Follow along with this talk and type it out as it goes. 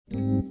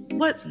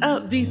What's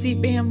up, BC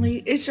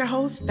family? It's your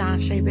host, Don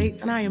Shay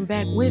Bates, and I am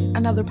back with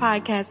another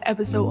podcast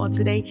episode on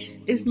today.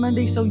 It's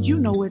Monday, so you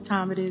know what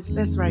time it is.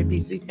 That's right,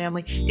 BC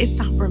family. It's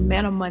time for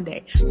Manna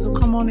Monday. So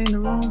come on in the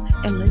room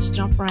and let's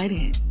jump right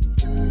in.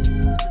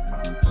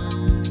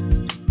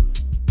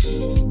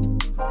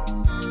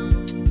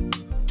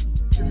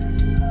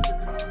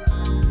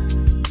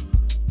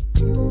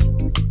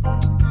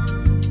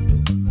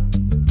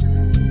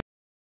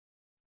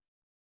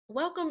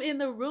 Welcome in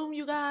the room,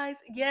 you guys.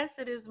 Yes,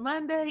 it is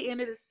Monday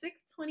and it is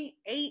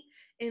 6:28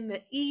 in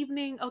the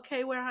evening.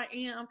 Okay, where I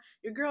am.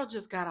 Your girl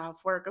just got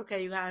off work,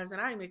 okay, you guys,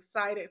 and I'm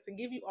excited to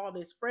give you all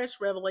this fresh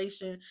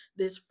revelation,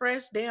 this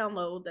fresh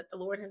download that the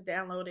Lord has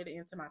downloaded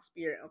into my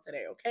spirit on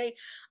today, okay?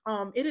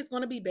 It is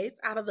going to be based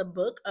out of the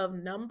book of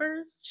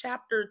Numbers,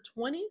 chapter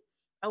 20,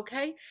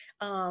 okay?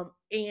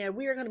 And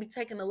we are going to be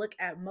taking a look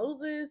at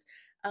Moses,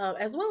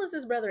 as well as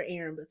his brother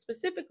Aaron, but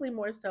specifically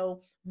more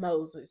so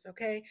Moses,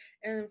 okay?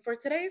 And for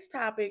today's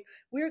topic,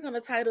 we're going to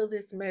title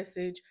this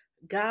message,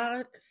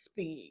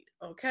 Godspeed,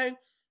 okay?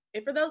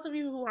 And for those of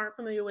you who aren't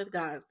familiar with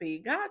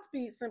Godspeed,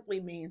 Godspeed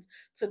simply means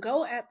to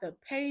go at the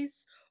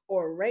pace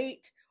or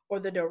rate or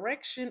the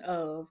direction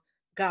of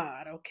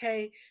God,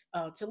 okay?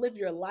 To live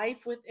your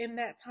life within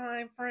that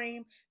time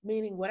frame,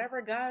 meaning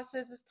whatever God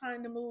says it's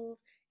time to move,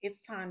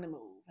 it's time to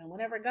move. And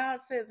whenever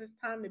God says it's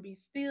time to be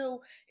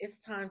still, it's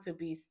time to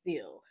be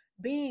still.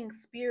 Being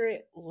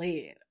spirit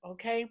led,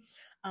 okay?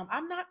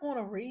 I'm not going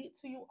to read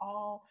to you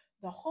all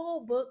the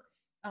whole book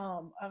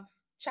of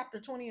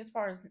chapter 20 as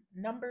far as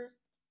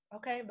Numbers,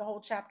 okay? The whole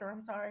chapter,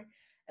 I'm sorry,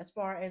 as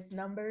far as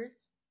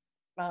Numbers,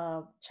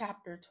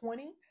 chapter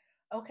 20,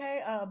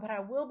 okay? But I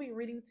will be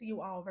reading to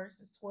you all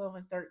verses 12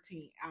 and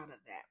 13 out of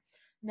that.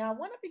 Now, I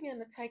want to begin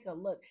to take a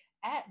look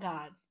at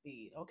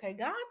Godspeed, okay?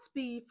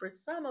 Godspeed for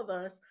some of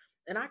us,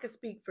 and I can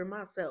speak for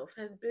myself,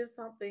 has been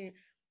something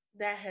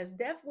that has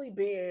definitely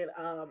been,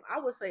 I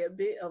would say, a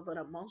bit of an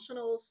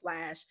emotional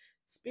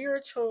 /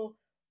 spiritual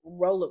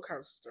roller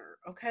coaster,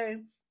 okay?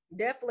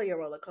 Definitely a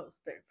roller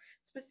coaster.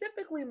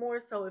 Specifically, more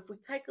so if we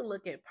take a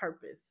look at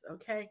purpose,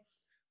 okay?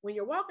 When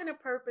you're walking in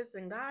purpose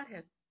and God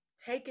has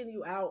taken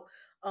you out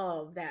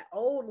of that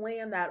old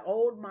land, that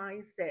old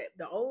mindset,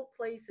 the old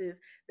places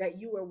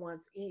that you were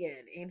once in,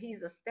 and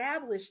He's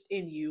established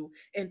in you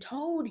and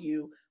told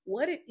you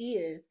what it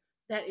is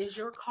that is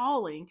your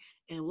calling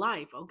in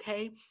life,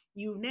 okay?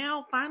 You've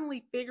now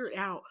finally figured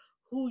out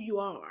who you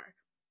are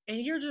and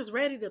you're just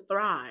ready to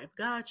thrive.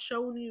 God's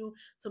shown you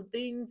some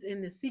things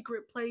in the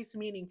secret place,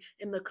 meaning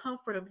in the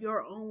comfort of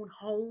your own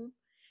home.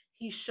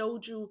 He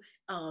showed you,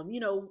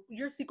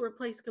 your secret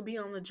place could be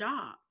on the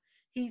job.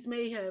 He's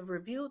may have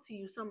revealed to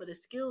you some of the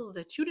skills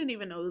that you didn't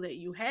even know that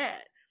you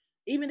had,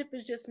 even if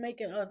it's just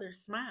making others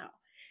smile.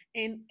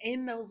 And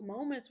in those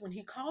moments when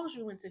He calls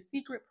you into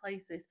secret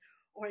places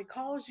or He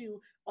calls you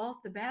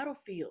off the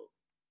battlefield,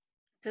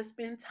 to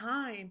spend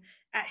time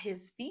at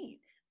His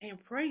feet in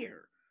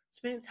prayer,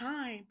 spend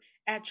time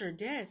at your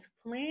desk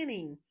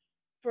planning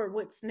for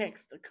what's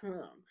next to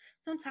come.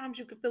 Sometimes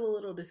you can feel a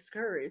little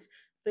discouraged,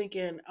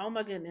 thinking, oh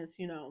my goodness,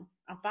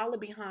 I'm falling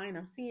behind.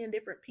 I'm seeing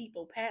different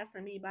people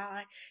passing me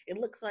by. It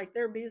looks like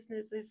their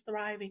business is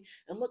thriving.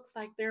 It looks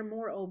like they're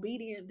more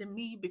obedient than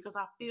me because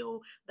I feel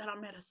that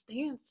I'm at a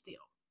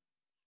standstill.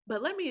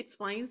 But let me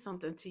explain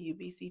something to you,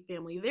 BC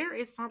family. There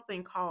is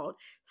something called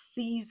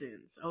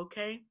seasons,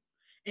 okay?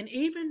 And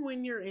even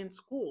when you're in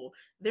school,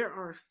 there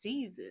are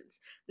seasons.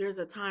 There's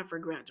a time for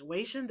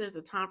graduation. There's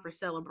a time for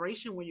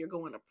celebration when you're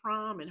going to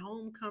prom and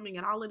homecoming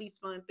and all of these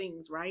fun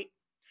things, right?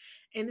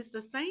 And it's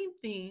the same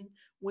thing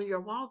when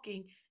you're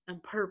walking in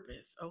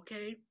purpose,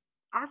 okay?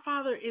 Our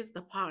Father is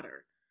the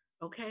potter,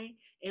 okay?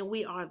 And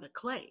we are the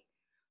clay.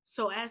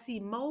 So as He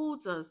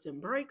molds us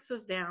and breaks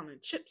us down and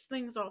chips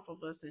things off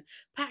of us and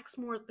packs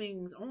more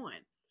things on,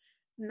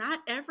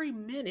 not every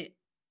minute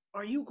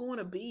are you going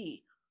to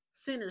be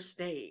center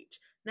stage.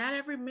 Not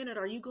every minute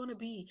are you going to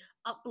be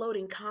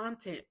uploading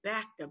content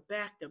back to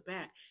back to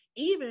back,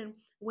 even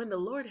when the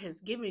Lord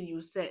has given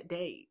you set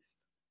days.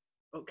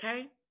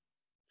 Okay?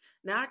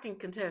 Now I can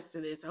contest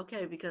to this,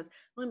 okay? Because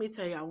let me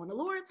tell y'all, when the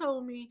Lord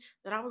told me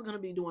that I was going to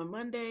be doing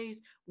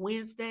Mondays,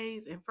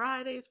 Wednesdays, and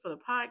Fridays for the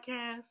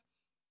podcast,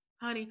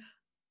 honey,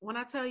 when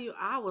I tell you,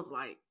 I was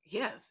like,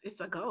 yes,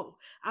 it's a go.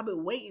 I've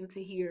been waiting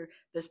to hear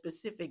the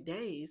specific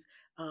days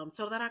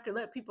so that I could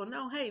let people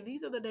know, hey,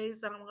 these are the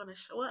days that I'm going to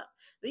show up.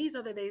 These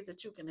are the days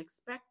that you can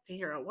expect to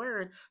hear a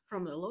word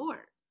from the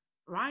Lord,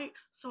 right?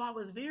 So I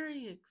was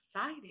very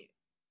excited.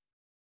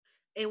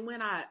 And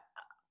when I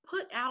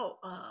put out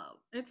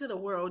into the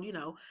world,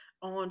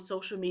 on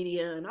social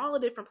media and all the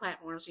different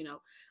platforms,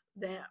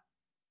 that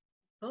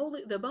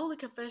the Boldly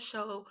Confess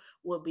show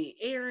will be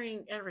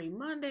airing every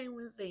Monday,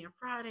 Wednesday, and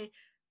Friday.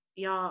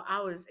 Y'all,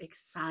 I was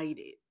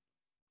excited.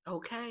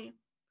 Okay.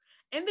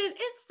 And then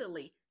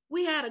instantly,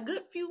 we had a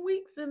good few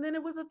weeks and then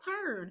it was a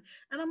turn.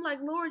 And I'm like,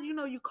 Lord,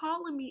 you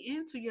calling me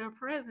into your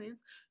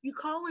presence. You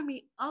calling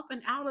me up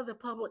and out of the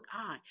public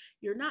eye.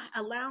 You're not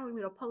allowing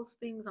me to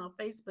post things on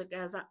Facebook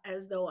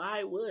as though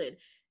I would,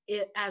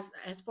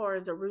 as far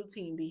as a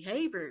routine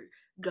behavior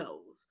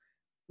goes.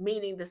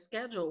 meaning the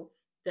schedule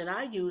that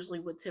I usually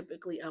would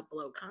typically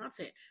upload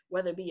content,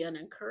 whether it be an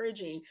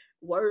encouraging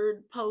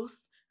word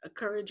post,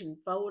 encouraging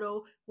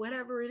photo,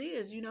 whatever it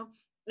is,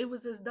 it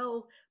was as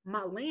though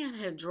my land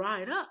had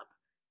dried up.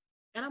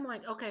 And I'm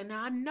like, okay,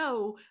 now I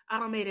know I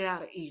don't made it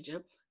out of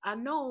Egypt. I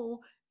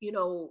know,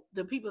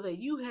 the people that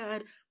you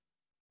had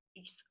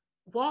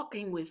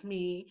walking with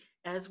me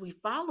as we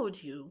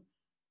followed you.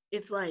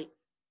 It's like,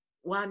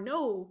 well, I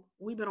know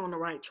we've been on the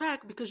right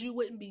track because you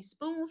wouldn't be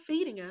spoon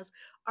feeding us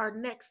our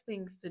next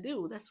things to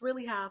do. That's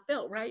really how I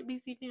felt, right,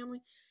 BC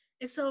family?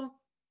 And so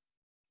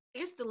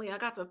instantly I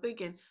got to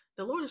thinking,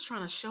 the Lord is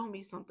trying to show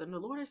me something. The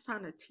Lord is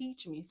trying to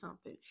teach me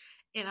something.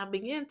 And I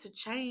began to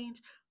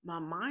change my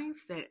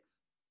mindset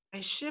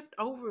and shift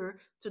over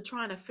to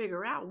trying to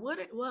figure out what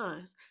it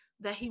was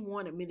that He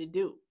wanted me to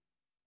do.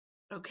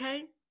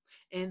 Okay?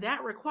 And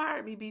that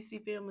required me,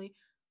 BC family,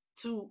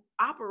 to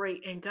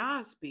operate in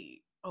God's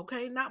speed.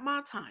 Okay, not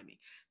my timing.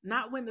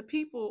 Not when the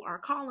people are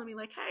calling me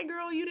like, "Hey,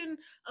 girl, you didn't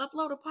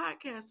upload a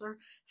podcast," or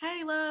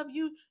 "Hey, love,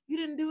 you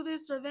didn't do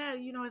this or that.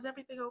 Is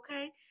everything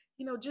okay?"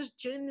 Just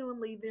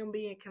genuinely them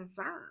being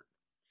concerned.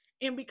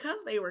 And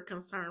because they were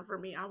concerned for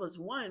me, I was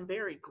one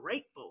very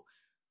grateful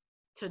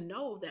to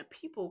know that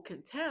people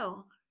can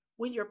tell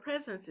when your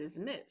presence is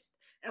missed.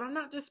 And I'm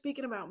not just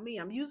speaking about me,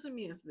 I'm using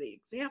me as the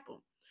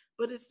example.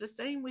 But it's the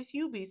same with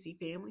you, BC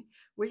family.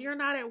 When you're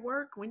not at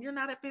work, when you're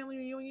not at family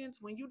reunions,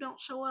 when you don't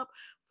show up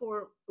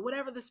for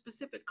whatever the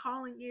specific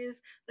calling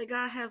is that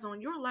God has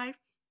on your life,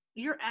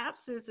 your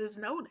absence is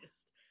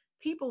noticed.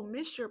 People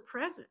miss your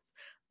presence.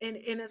 And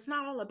it's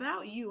not all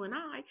about you and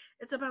I.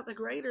 It's about the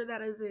greater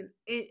that is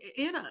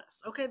in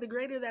us. Okay, the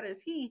greater that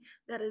is He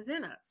that is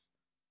in us.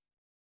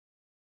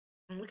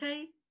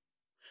 Okay?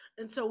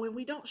 And so when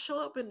we don't show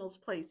up in those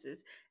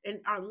places and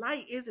our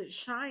light isn't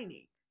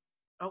shining,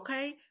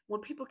 okay?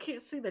 When people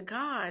can't see the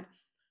God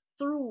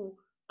through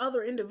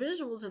other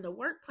individuals in the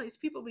workplace,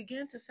 people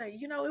begin to say,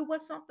 it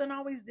was something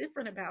always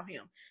different about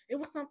him. It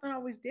was something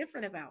always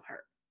different about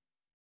her.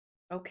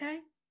 Okay?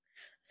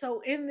 So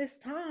in this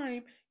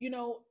time,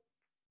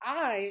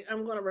 I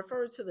am going to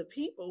refer to the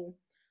people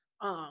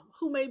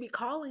who may be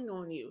calling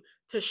on you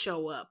to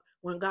show up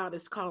when God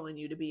is calling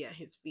you to be at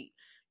His feet.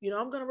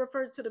 I'm going to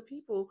refer to the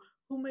people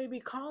who may be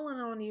calling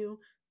on you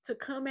to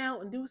come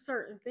out and do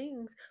certain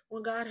things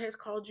when God has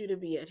called you to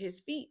be at His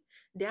feet,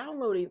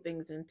 downloading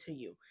things into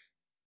you,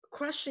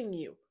 crushing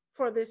you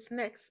for this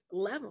next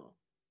level.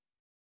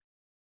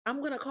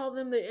 I'm going to call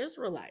them the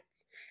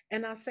Israelites.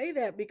 And I say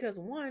that because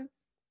one,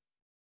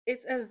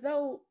 it's as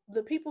though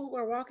the people who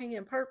are walking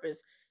in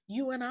purpose,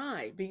 you and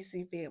I,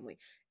 BC family,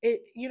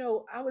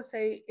 I would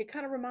say it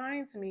kind of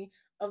reminds me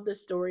of the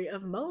story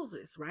of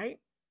Moses, right?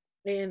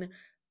 And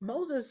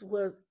Moses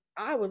was,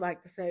 I would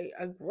like to say,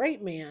 a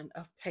great man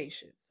of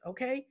patience,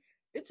 okay?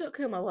 It took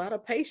him a lot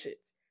of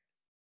patience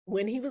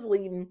when he was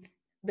leading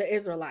the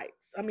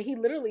Israelites. I mean, he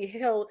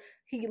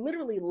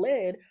literally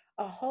led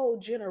a whole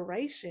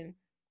generation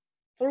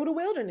through the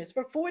wilderness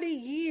for 40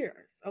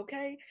 years,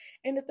 okay?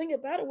 And the thing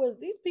about it was,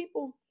 these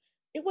people,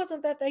 it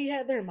wasn't that they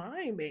had their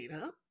mind made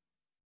up,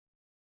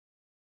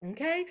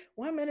 okay?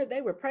 One minute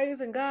they were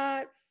praising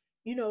God,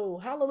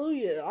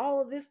 hallelujah,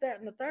 all of this, that,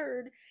 and the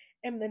third.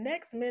 And the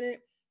next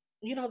minute,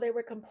 they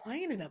were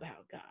complaining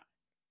about God.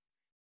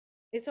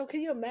 And so,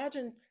 can you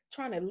imagine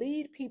trying to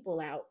lead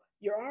people out?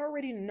 You're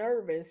already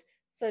nervous,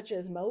 such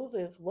as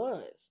Moses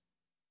was,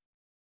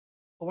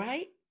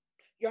 right?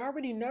 You're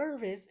already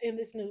nervous in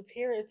this new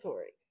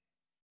territory,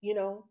 you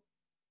know?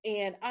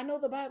 And I know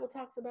the Bible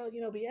talks about,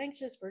 be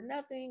anxious for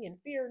nothing and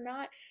fear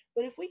not.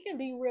 But if we can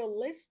be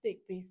realistic,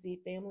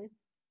 BC family,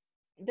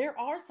 there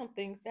are some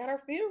things that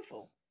are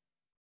fearful,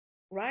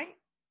 right?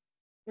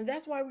 And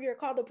that's why we are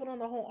called to put on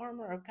the whole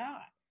armor of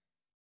God.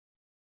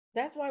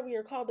 That's why we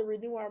are called to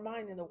renew our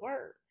mind in the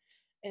word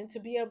and to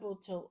be able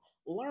to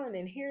learn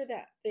and hear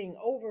that thing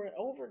over and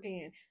over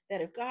again,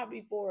 that if God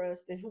be for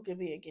us, then who can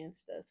be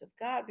against us? If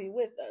God be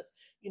with us,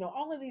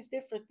 all of these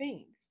different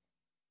things.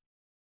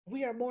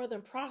 We are more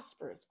than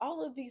prosperous.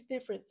 All of these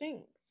different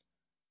things,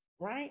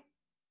 right?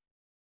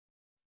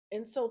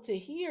 And so to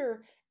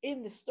hear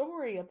in the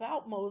story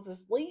about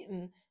Moses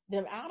leading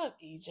them out of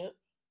Egypt,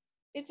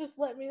 it just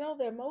let me know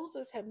that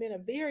Moses had been a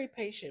very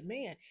patient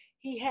man.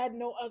 He had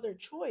no other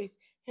choice,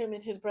 him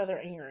and his brother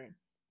Aaron,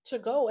 to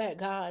go at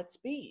God's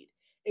speed.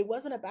 It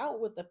wasn't about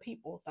what the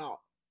people thought.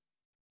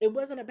 It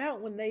wasn't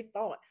about when they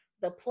thought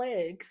the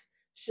plagues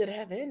should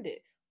have ended.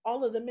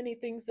 All of the many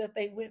things that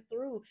they went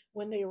through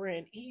when they were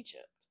in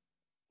Egypt,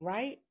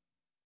 right?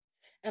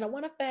 And I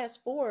want to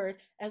fast forward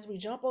as we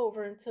jump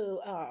over into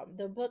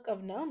the book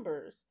of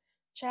Numbers,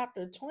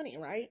 chapter 20,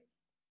 right?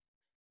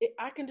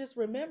 I can just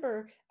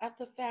remember at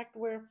the fact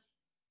where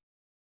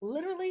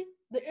literally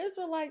the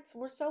Israelites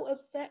were so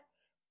upset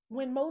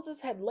when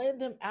Moses had led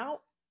them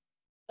out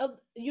of,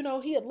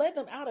 he had led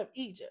them out of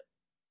Egypt.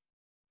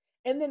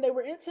 And then they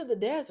were into the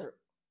desert,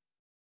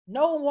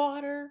 no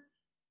water,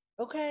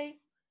 okay?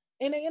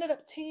 And they ended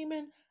up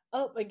teaming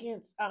up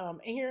against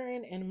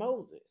Aaron and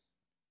Moses.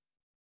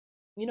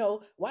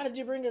 Why did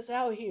you bring us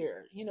out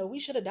here? We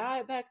should have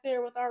died back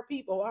there with our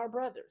people, our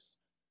brothers.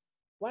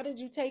 Why did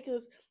you take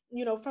us,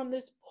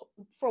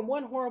 from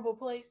one horrible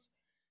place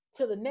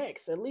to the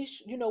next? At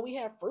least, we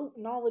have fruit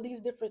and all of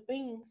these different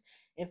things,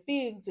 and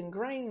figs and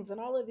grains and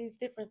all of these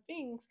different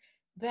things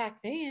back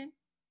then.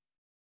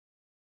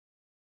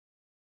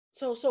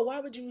 So why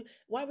would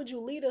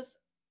you lead us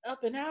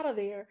up and out of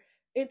there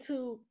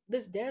into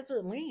this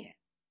desert land,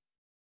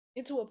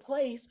 into a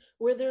place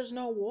where there's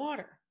no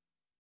water?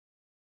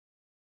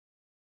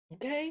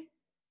 Okay?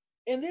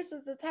 And this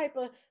is the type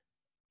of,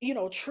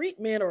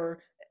 treatment,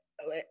 or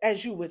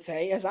as you would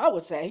say, as I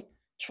would say,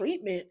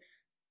 treatment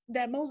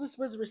that Moses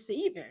was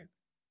receiving.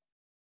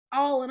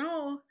 All in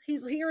all,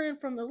 he's hearing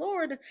from the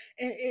Lord,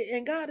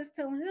 and God is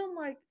telling him,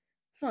 like,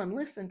 son,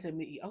 listen to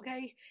me,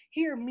 okay?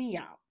 Hear me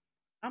out.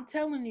 I'm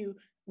telling you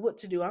what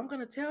to do. I'm going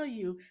to tell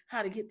you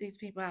how to get these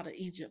people out of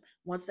Egypt.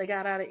 Once they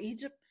got out of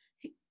Egypt,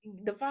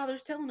 the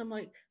father's telling them,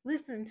 like,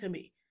 listen to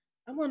me.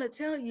 I'm going to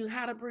tell you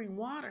how to bring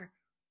water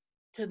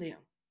to them,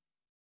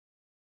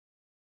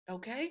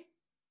 okay?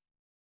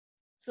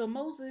 So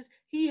Moses,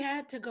 he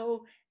had to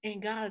go in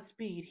God's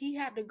speed. He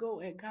had to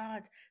go at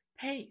God's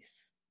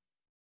pace.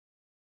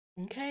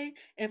 Okay?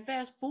 And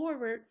fast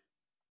forward,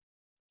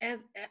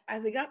 as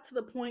as it got to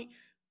the point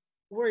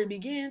where he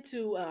began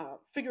to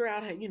figure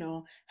out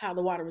how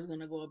the water was going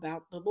to go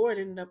about, the Lord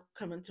ended up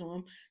coming to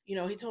him. He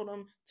told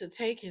him to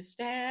take his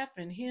staff,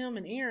 and him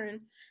and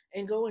Aaron,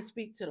 and go and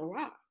speak to the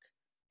rock,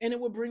 and it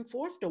would bring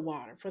forth the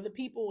water for the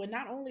people, and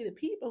not only the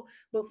people,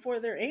 but for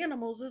their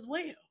animals as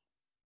well.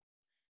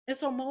 And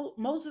so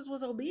Moses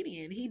was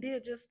obedient. He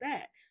did just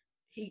that.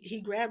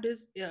 He grabbed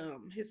his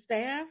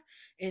staff,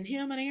 and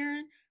him and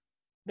Aaron,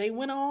 they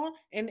went on,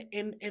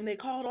 and they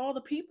called all the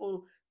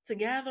people to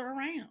gather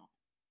around.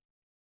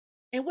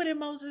 And what did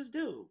Moses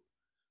do?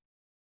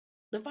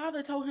 The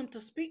Father told him to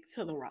speak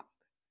to the rock.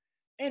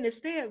 And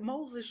instead,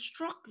 Moses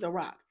struck the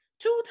rock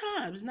 2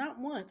 times, not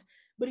once,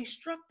 but he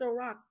struck the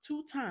rock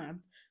 2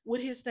 times with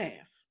his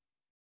staff.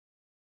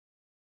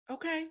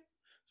 Okay?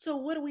 So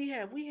what do we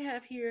have? We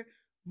have here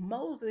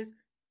Moses,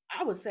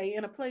 I would say,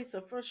 in a place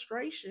of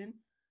frustration,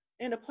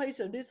 in a place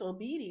of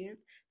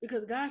disobedience,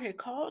 because God had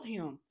called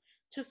him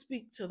to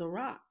speak to the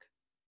rock.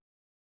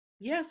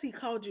 Yes, he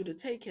called him to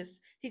take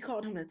his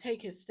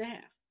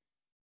staff.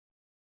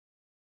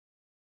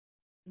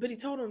 But he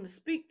told him to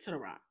speak to the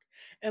rock.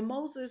 And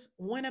Moses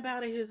went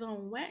about it his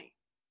own way.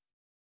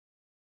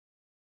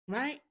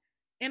 Right?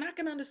 And I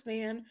can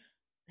understand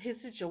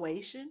his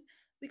situation,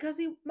 because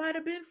he might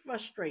have been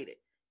frustrated.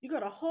 You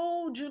got a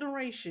whole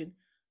generation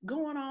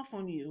going off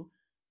on you.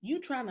 You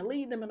trying to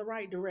lead them in the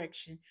right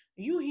direction.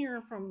 You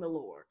hearing from the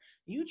Lord.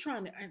 You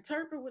trying to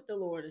interpret what the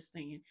Lord is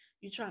saying.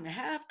 You trying to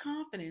have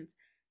confidence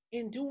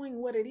in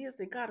doing what it is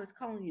that God is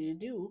calling you to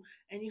do.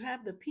 And you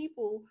have the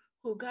people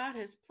who God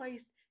has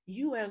placed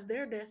you as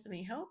their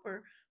destiny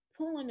helper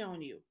pulling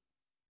on you,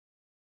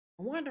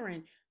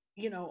 wondering,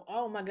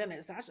 oh my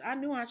goodness, I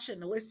knew I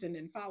shouldn't have listened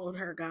and followed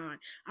her God.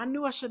 I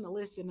knew I shouldn't have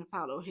listened and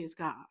followed his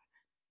God.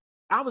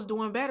 I was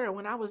doing better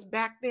when I was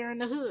back there in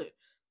the hood.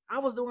 I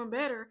was doing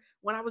better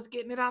when I was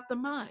getting it out the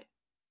mud.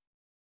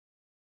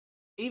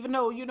 Even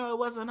though, it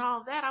wasn't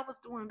all that, I was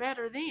doing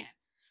better then.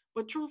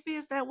 But truth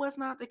is, that was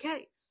not the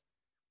case.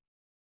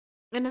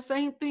 And the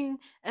same thing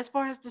as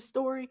far as the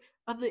story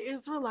of the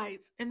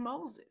Israelites and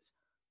Moses.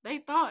 They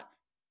thought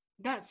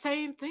that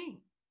same thing.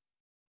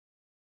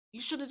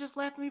 You should have just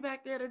left me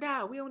back there to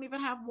die. We don't even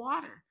have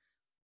water.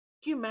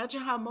 Can you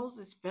imagine how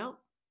Moses felt?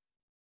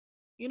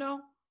 You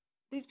know,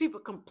 these people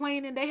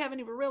complaining, they haven't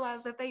even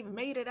realized that they've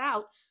made it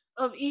out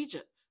of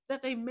Egypt,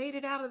 that they made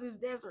it out of this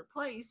desert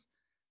place,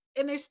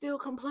 and they're still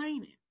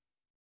complaining.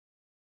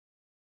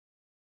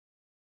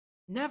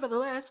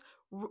 Nevertheless,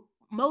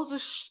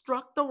 Moses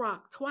struck the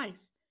rock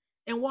twice,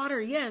 and water,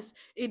 yes,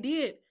 it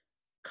did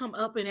come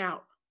up and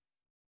out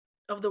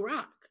of the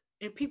rock,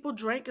 and people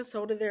drank, and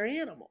so did their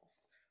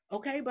animals.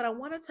 Okay, but I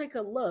want to take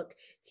a look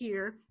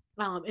here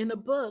in the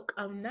book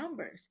of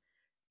Numbers,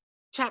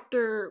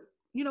 chapter,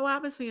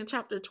 obviously in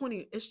chapter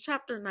 20, it's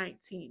chapter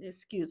 19,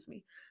 excuse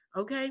me.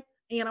 Okay,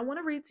 and I want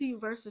to read to you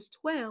verses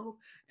 12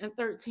 and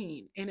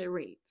 13, and it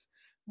reads,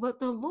 "But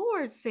the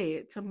Lord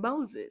said to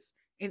Moses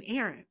and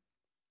Aaron,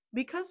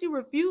 because you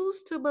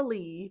refuse to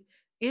believe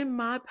in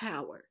my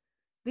power,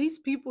 these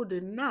people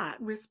did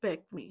not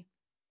respect me."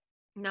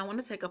 Now I want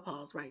to take a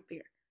pause right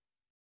there.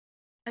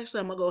 Actually,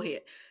 I'm going to go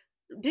ahead.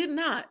 Did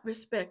not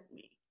respect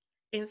me.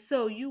 And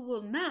so you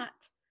will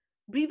not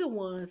be the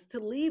ones to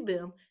lead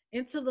them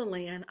into the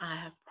land I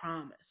have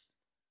promised.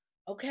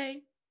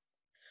 Okay?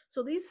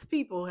 So these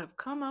people have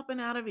come up and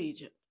out of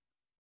Egypt.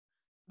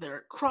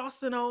 They're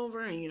crossing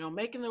over and,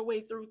 making their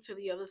way through to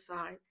the other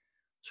side,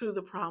 to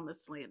the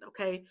promised land.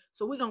 Okay?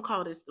 So we're going to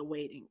call this the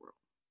waiting room.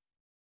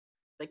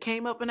 They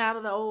came up and out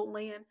of the old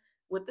land.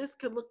 What this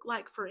could look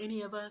like for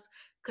any of us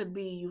could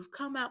be you've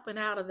come up and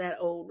out of that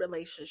old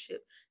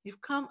relationship.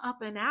 You've come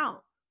up and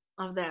out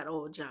of that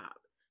old job.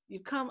 You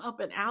come up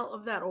and out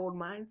of that old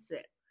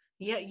mindset.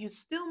 Yet you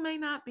still may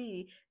not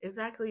be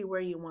exactly where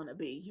you want to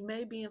be. You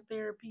may be in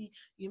therapy.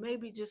 You may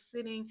be just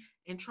sitting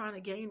and trying to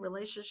gain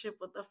relationship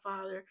with the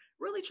Father,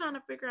 really trying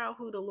to figure out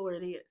who the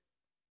Lord is.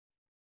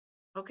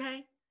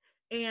 Okay?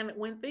 And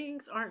when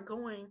things aren't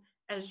going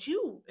as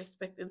you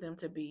expected them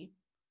to be,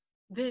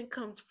 then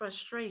comes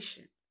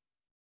frustration.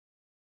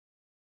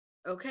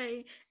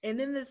 Okay?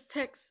 And in this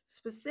text,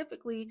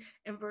 specifically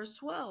in verse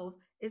 12,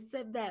 it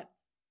said that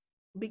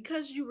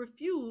because you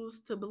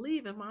refuse to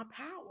believe in my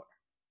power.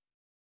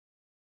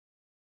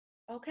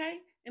 Okay?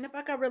 And if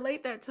I could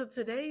relate that to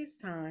today's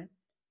time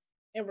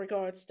in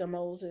regards to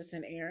Moses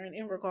and Aaron,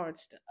 in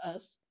regards to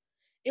us,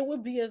 it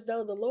would be as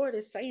though the Lord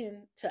is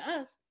saying to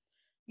us,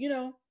 you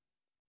know,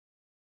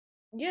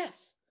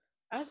 yes,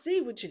 I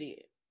see what you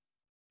did.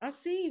 I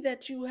see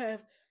that you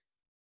have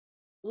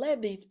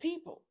led these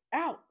people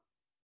out.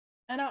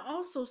 And I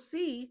also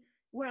see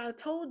where I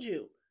told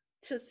you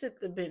to sit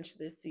the bench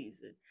this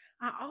season.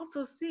 I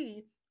also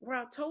see where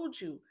I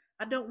told you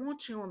I don't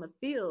want you on the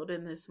field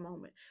in this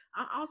moment.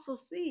 I also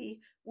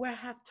see where I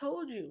have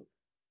told you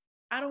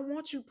I don't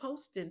want you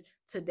posting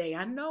today.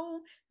 I know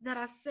that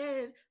I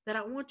said that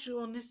I want you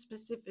on this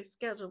specific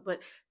schedule,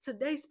 but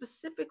today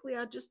specifically,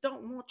 I just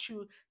don't want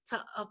you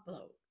to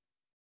upload.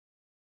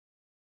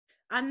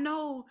 I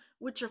know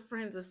what your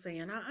friends are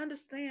saying. I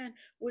understand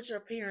what your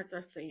parents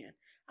are saying.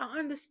 I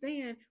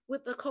understand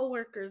what the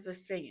coworkers are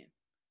saying.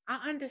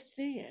 I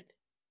understand.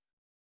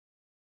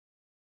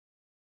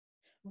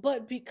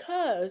 But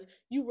because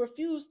you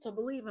refuse to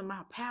believe in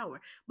my power,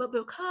 but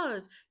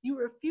because you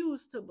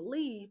refuse to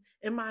believe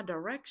in my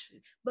direction,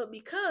 but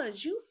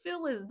because you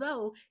feel as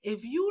though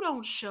if you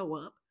don't show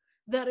up,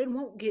 that it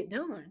won't get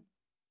done,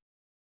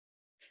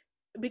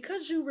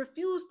 because you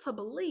refuse to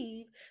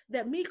believe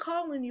that me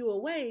calling you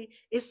away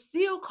is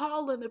still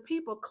calling the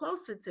people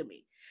closer to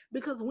me.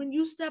 Because when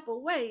you step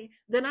away,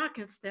 then I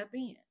can step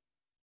in.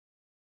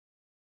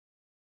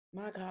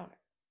 My God.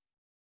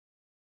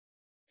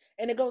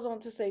 And it goes on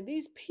to say,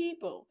 these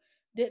people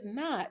did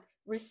not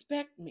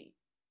respect me.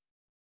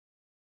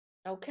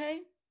 Okay?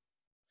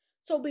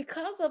 So,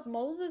 because of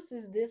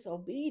Moses'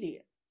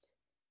 disobedience,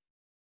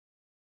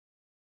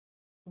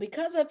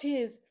 because of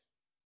his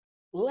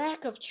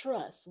lack of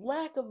trust,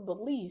 lack of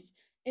belief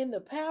in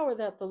the power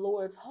that the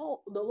Lord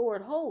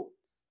holds,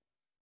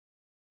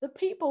 the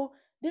people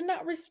did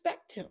not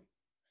respect him.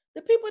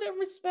 The people didn't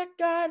respect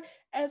God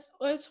as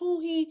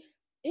who he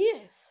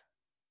is.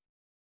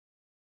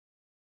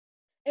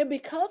 And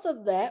because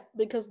of that,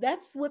 because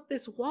that's what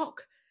this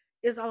walk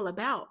is all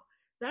about.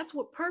 That's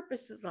what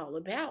purpose is all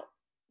about.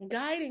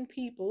 Guiding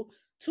people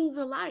to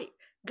the light,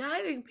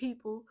 guiding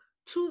people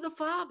to the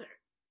Father.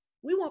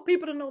 We want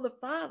people to know the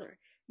Father.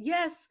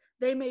 Yes,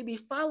 they may be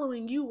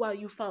following you while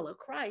you follow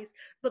Christ,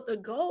 but the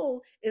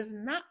goal is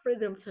not for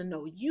them to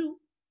know you.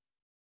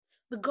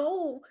 The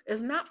goal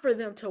is not for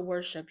them to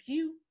worship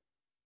you.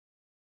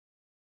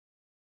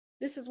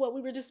 This is what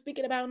we were just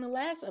speaking about in the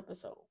last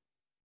episode.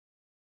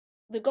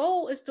 The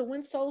goal is to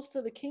win souls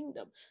to the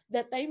kingdom,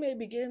 that they may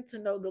begin to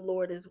know the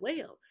Lord as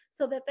well,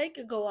 so that they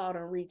could go out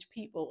and reach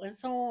people, and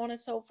so on and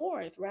so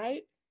forth,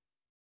 right?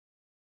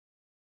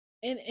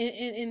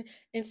 And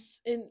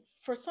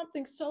for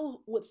something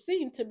so would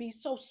seem to be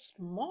so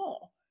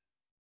small,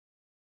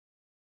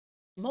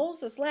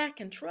 Moses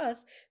lacking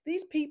trust,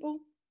 these people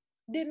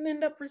didn't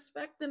end up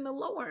respecting the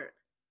Lord.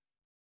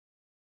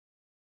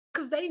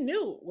 Because they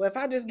knew, well, if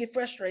I just get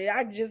frustrated,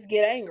 I just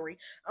get angry.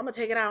 I'm gonna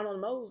take it out on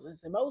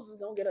Moses, and Moses is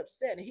gonna get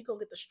upset, and he gonna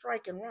get the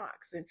striking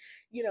rocks, and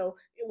you know,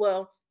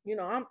 well,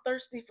 I'm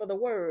thirsty for the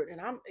word, and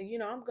I'm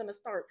gonna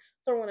start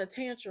throwing a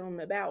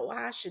tantrum about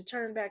why I should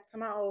turn back to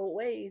my old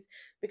ways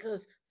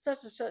because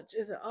such and such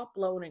isn't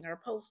uploading or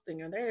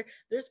posting, or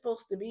they're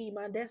supposed to be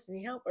my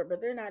destiny helper,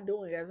 but they're not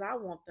doing it as I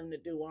want them to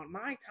do on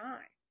my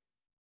time.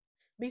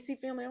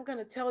 BC family, I'm going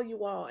to tell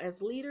you all as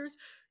leaders,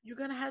 you're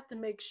going to have to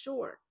make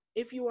sure,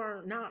 if you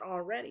are not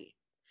already,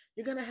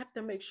 you're going to have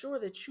to make sure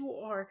that you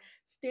are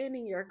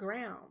standing your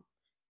ground,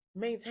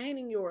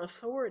 maintaining your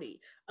authority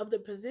of the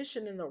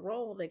position and the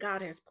role that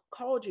God has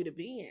called you to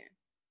be in.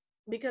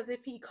 Because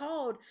if he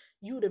called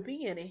you to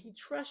be in it, he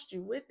trusts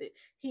you with it.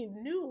 He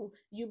knew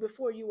you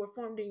before you were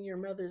formed in your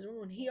mother's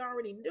womb. He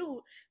already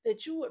knew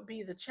that you would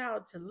be the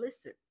child to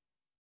listen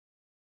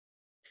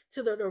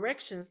to the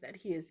directions that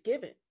he has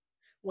given.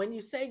 When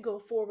you say go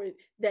forward,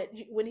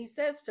 when he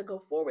says to go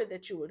forward,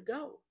 that you would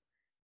go.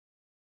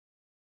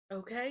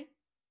 Okay?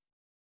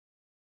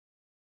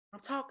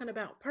 I'm talking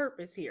about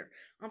purpose here.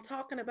 I'm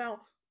talking about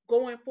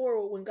going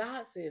forward when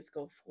God says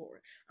go forward.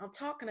 I'm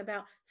talking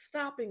about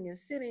stopping and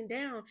sitting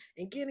down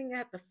and getting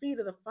at the feet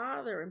of the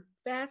Father and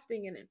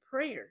fasting and in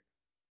prayer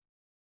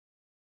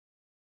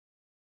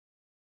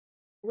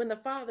when the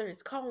Father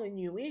is calling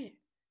you in.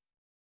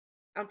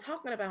 I'm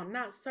talking about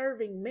not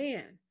serving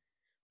man,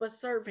 but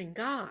serving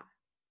God.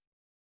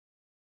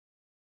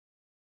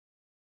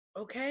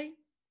 Okay?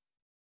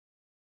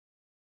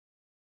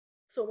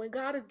 So when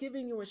God is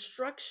giving you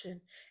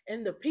instruction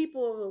and the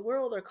people of the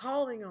world are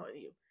calling on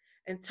you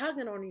and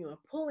tugging on you and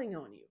pulling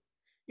on you,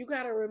 you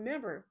got to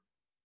remember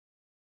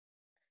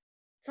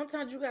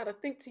Sometimes you got to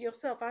think to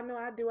yourself. I know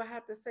I do. I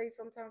have to say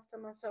sometimes to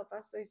myself,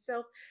 I say,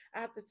 self,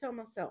 I have to tell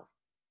myself,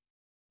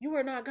 you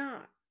are not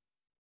God.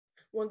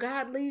 When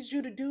God leads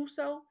you to do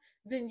so,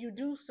 then you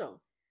do so.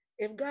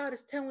 If God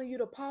is telling you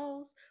to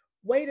pause,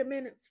 wait a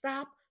minute,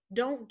 stop,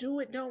 don't do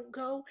it, don't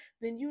go,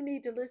 then you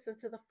need to listen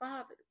to the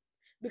Father.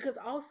 Because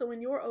also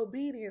in your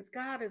obedience,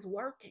 God is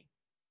working.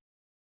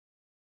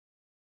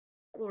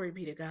 Glory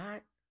be to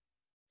God.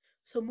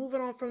 So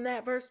moving on from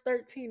that, verse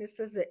 13, it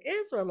says the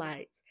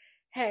Israelites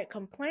had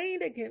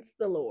complained against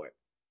the Lord,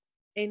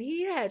 and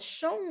he had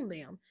shown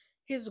them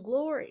his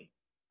glory.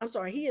 I'm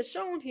sorry, he has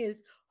shown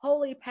his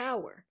holy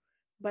power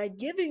by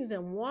giving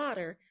them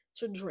water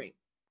to drink.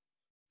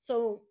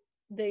 So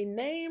they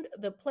named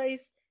the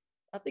place,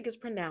 I think it's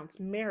pronounced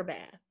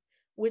Meribah,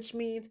 which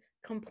means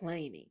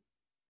complaining.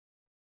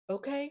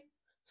 Okay?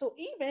 So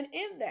even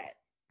in that,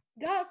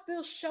 God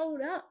still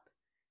showed up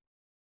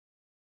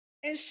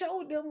and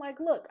showed them, like,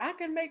 look, I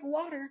can make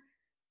water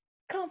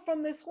come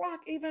from this rock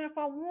even if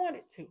I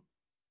wanted to.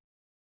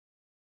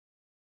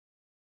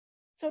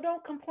 So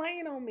don't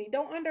complain on me.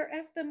 Don't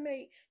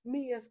underestimate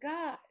me as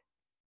God.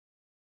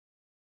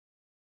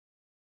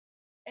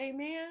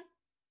 Amen.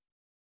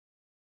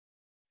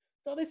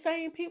 So the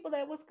same people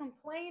that was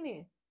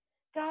complaining,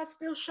 God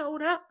still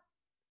showed up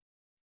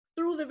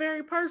through the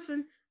very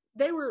person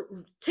they were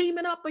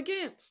teaming up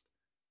against.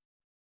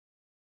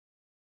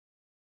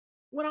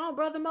 What all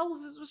Brother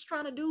Moses was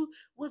trying to do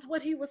was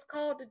what he was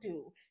called to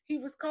do. He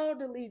was called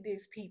to lead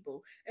these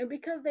people. And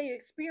because they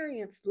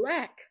experienced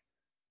lack,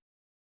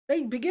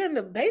 they began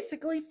to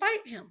basically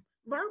fight him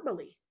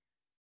verbally.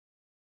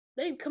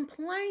 They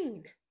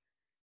complained.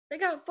 They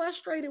got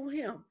frustrated with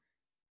him.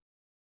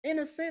 In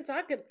a sense,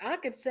 I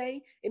could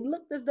say it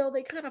looked as though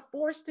they kind of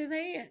forced his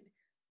hand.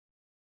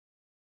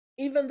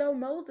 Even though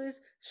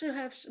Moses should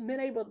have been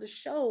able to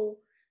show,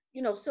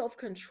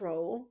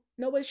 self-control.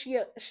 Nobody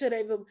should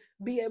ever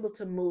be able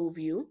to move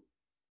you.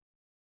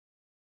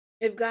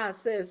 If God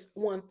says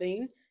one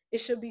thing, it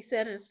should be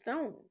set in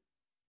stone.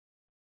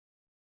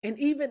 And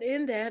even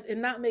in that,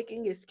 and not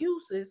making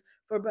excuses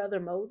for Brother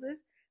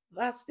Moses,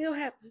 but I still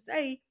have to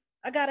say,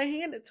 I got to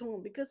hand it to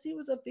him because he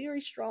was a very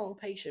strong,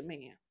 patient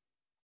man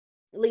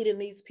leading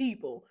these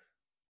people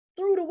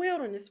through the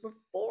wilderness for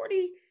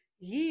 40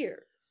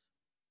 years.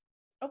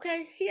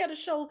 Okay? He had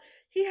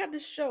to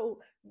show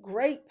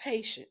great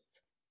patience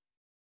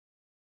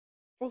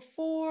for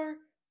 4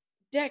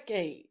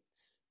 decades.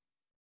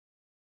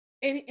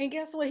 And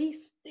guess what? He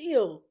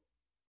still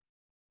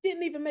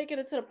didn't even make it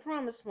into the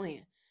promised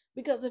land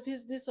because of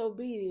his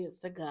disobedience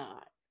to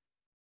God.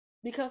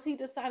 Because he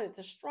decided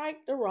to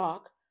strike the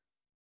rock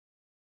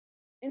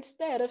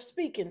instead of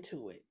speaking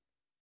to it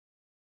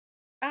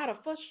out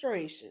of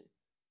frustration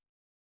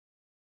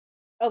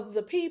of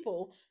the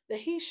people that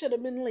he should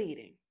have been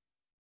leading.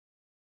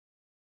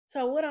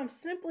 So, what I'm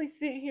simply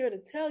sitting here to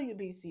tell you,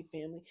 BC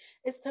family,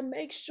 is to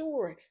make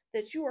sure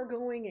that you are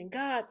going in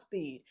God's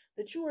speed,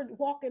 that you are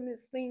walking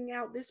this thing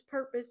out, this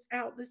purpose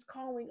out, this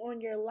calling on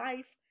your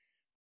life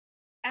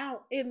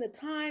out in the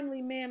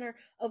timely manner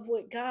of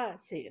what God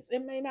says.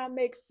 It may not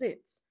make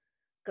sense.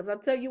 Because I'll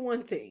tell you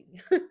one thing.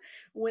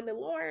 When the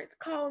Lord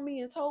called me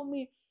and told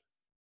me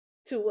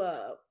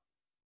to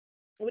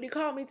when he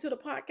called me to the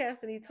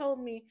podcast and he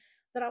told me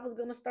that I was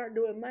gonna start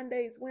doing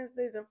Mondays,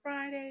 Wednesdays, and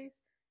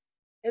Fridays,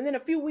 and then a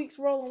few weeks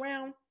roll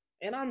around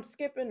and I'm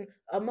skipping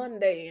a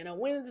Monday and a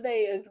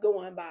Wednesday is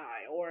going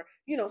by, or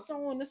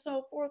so on and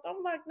so forth.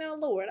 I'm like, now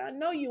Lord, I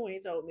know you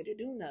ain't told me to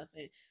do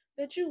nothing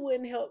that you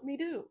wouldn't help me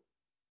do.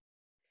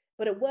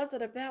 But it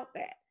wasn't about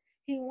that.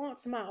 He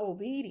wants my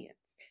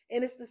obedience.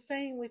 And it's the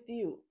same with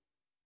you.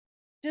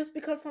 Just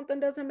because something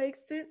doesn't make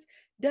sense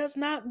does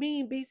not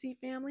mean, BC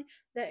family,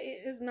 that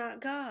it is not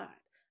God.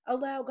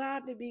 Allow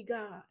God to be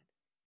God.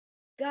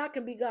 God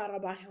can be God all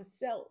by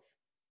himself.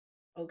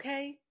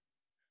 Okay?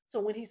 So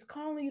when he's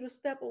calling you to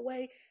step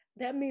away,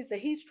 that means that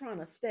he's trying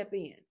to step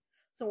in.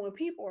 So when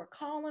people are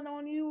calling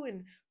on you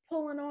and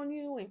pulling on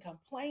you and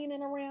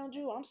complaining around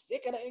you, I'm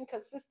sick of the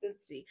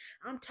inconsistency.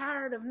 I'm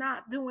tired of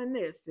not doing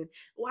this. And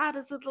why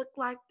does it look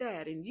like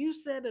that? And you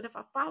said that if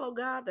I follow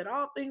God, that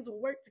all things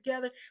will work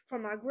together for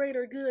my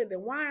greater good. Then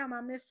why am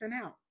I missing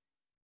out?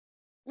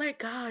 Let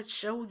God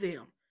show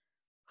them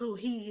who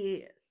he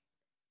is.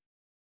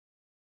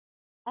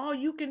 All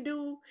you can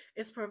do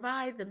is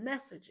provide the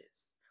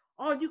messages.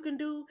 All you can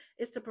do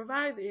is to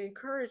provide the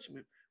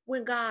encouragement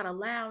when God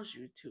allows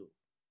you to.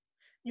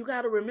 You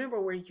got to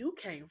remember where you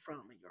came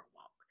from in your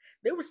walk.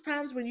 There was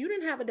times when you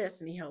didn't have a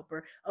destiny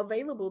helper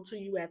available to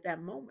you at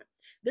that moment.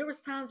 There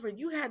was times where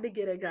you had to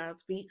get at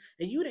God's feet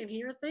and you didn't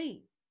hear a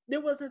thing.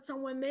 There wasn't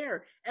someone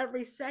there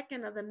every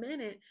second of the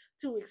minute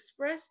to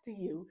express to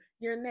you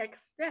your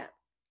next step.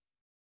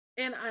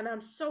 And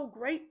I'm so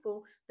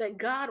grateful that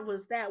God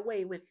was that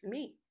way with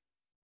me.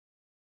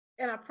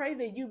 And I pray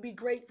that you be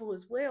grateful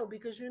as well,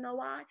 because you know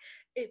why?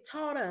 It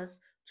taught us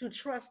to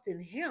trust in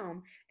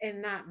him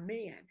and not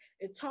man.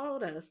 It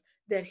taught us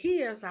that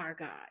he is our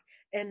God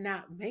and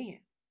not man.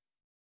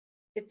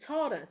 It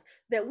taught us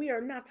that we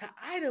are not to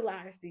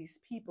idolize these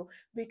people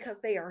because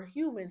they are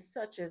humans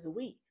such as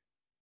we.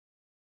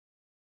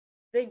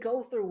 They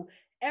go through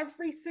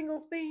every single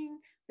thing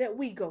that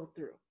we go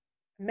through.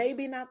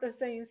 Maybe not the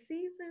same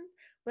seasons,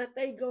 but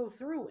they go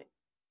through it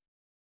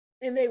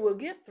and they will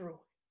get through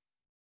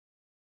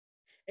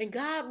it. And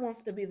God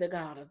wants to be the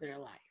God of their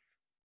life.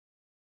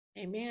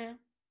 Amen.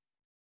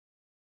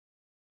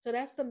 So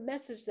that's the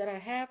message that I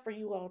have for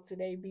you all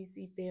today,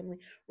 BC family.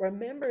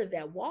 Remember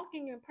that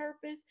walking in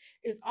purpose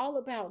is all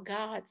about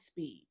God's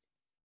speed.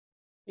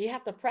 You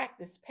have to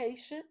practice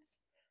patience,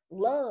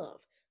 love,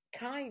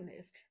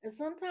 kindness. And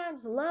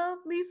sometimes love,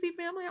 BC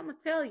family, I'm going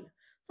to tell you,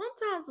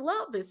 sometimes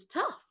love is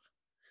tough.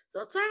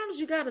 Sometimes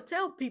you got to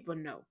tell people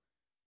no.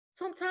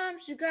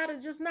 Sometimes you got to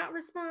just not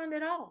respond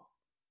at all.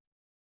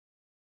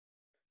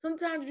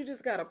 Sometimes you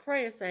just got to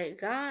pray and say,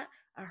 God,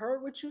 I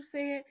heard what you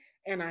said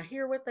and I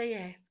hear what they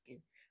asking.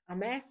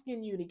 I'm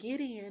asking you to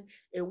get in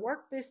and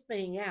work this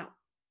thing out.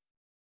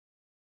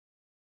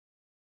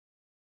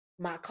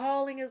 My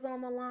calling is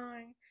on the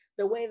line.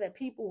 The way that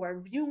people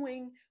are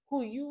viewing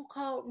who you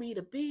called me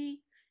to be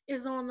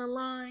is on the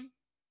line.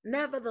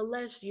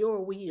 Nevertheless,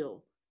 your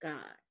will, God.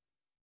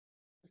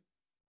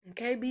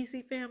 Okay,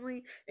 BC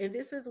family? And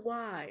this is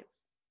why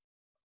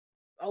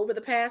over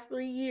the past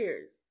 3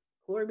 years,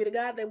 glory be to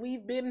God that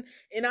we've been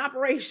in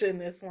operation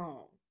this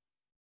long.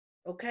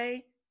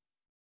 Okay?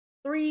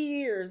 3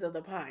 years of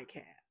the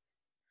podcast.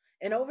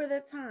 And over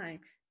that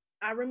time,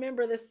 I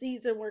remember the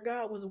season where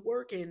God was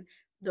working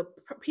the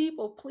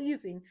people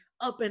pleasing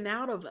up and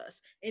out of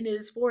us. And it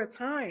is for a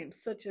time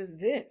such as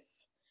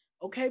this.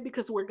 Okay,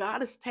 because where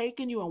God is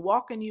taking you and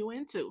walking you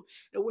into,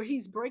 and where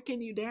He's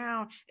breaking you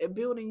down and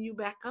building you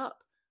back up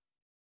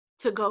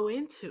to go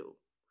into,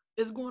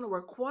 is going to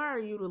require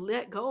you to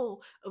let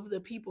go of the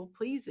people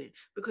pleasing,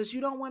 because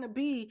you don't want to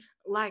be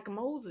like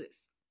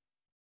Moses,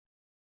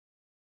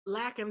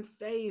 lacking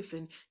faith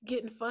and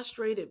getting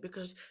frustrated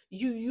because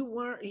you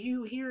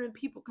hearing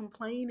people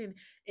complain, and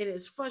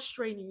it's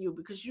frustrating you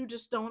because you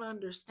just don't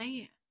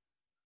understand.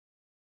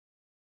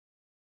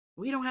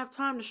 We don't have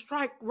time to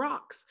strike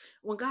rocks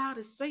when God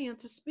is saying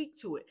to speak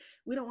to it.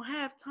 We don't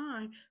have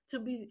time to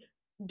be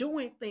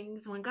doing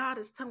things when God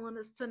is telling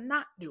us to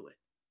not do it.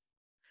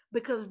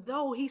 Because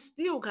though He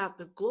still got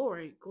the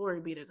glory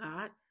be to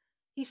God,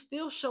 He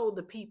still showed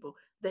the people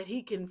that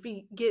He can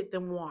get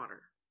them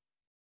water,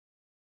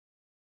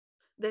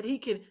 that He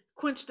can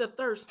quench the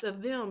thirst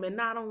of them, and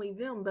not only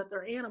them, but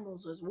their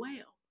animals as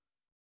well.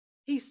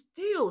 He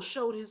still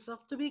showed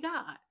Himself to be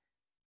God.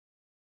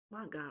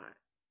 My God.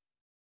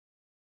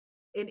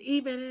 And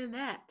even in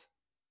that,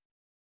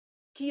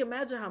 can you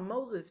imagine how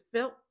Moses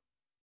felt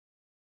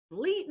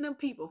leading them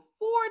people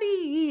 40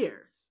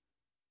 years?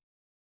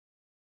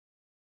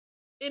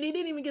 And he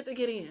didn't even get to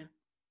get in.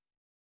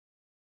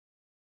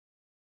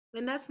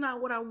 And that's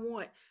not what I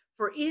want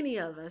for any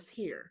of us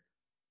here.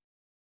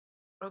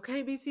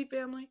 Okay, BC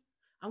family?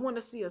 I want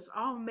to see us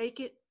all make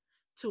it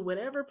to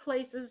whatever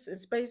places and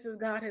spaces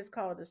God has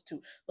called us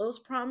to. Those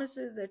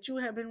promises that you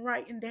have been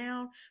writing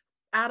down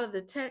out of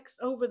the text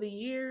over the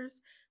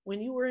years when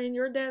you were in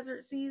your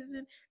desert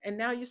season, and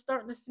now you're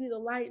starting to see the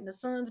light and the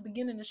sun's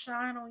beginning to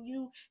shine on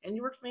you and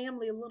your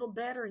family a little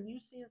better, and you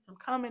seeing some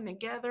coming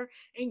together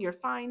in your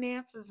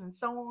finances and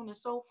so on and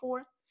so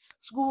forth.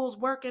 School's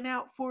working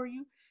out for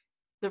you.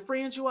 The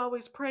friends you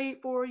always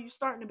prayed for, you're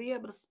starting to be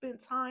able to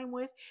spend time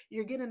with.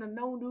 You're getting to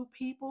know new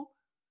people.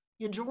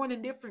 You're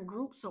joining different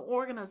groups or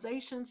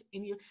organizations,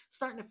 and you're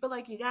starting to feel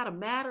like you got a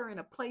matter and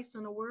a place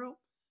in the world.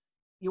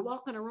 You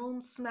walk in a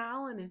room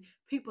smiling and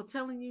people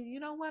telling you, you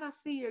know what? I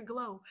see your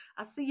glow.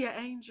 I see your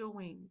angel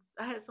wings.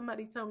 I had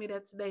somebody tell me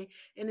that today,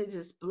 and it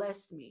just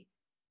blessed me.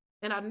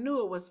 And I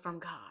knew it was from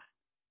God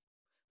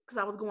because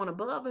I was going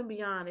above and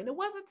beyond. And it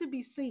wasn't to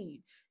be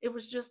seen. It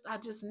was just, I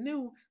just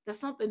knew that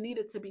something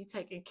needed to be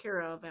taken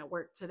care of at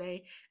work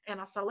today. And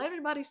I saw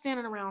everybody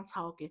standing around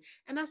talking.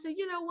 And I said,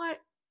 you know what?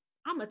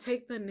 I'm going to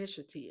take the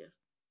initiative.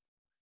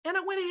 And I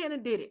went ahead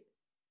and did it.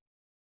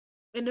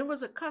 And there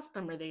was a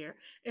customer there.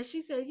 And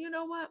she said, you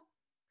know what?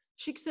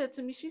 She said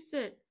to me, she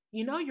said,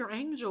 you know, your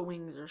angel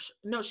wings are,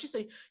 no, she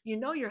said, you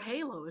know, your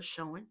halo is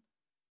showing.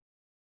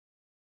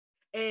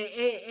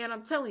 And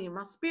I'm telling you,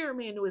 my spirit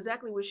man knew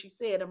exactly what she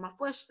said. And my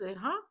flesh said,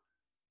 huh?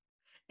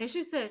 And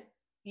she said,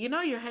 you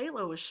know, your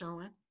halo is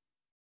showing.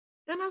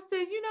 And I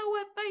said, you know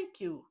what?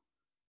 Thank you.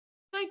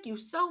 Thank you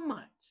so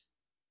much.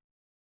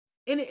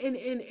 And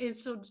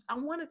so I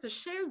wanted to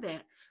share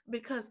that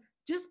because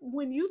just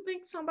when you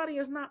think somebody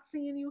is not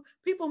seeing you,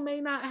 people may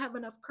not have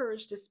enough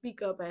courage to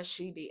speak up as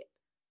she did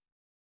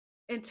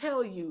and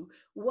tell you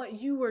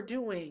what you are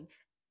doing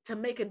to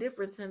make a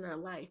difference in their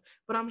life.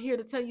 But I'm here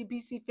to tell you,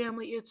 BC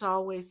family, it's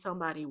always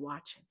somebody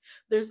watching.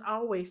 There's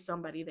always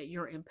somebody that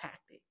you're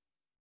impacting.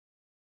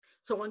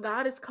 So when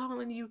God is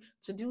calling you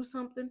to do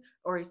something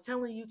or He's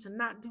telling you to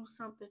not do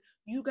something,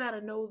 you got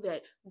to know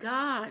that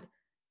God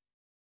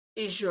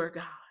is your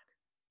God.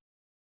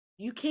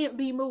 You can't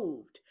be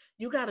moved.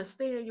 You got to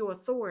stay in your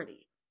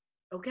authority.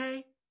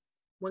 Okay?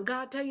 When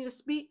God tell you to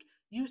speak,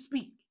 you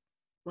speak.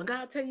 When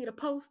God tell you to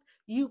post,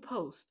 you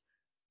post.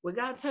 When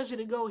God tells you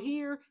to go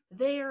here,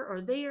 there,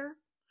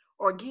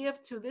 or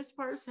give to this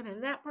person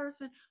and that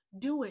person,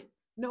 do it.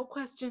 No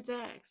questions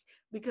asked.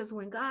 Because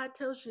when God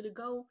tells you to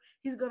go,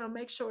 He's going to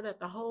make sure that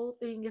the whole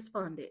thing is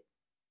funded.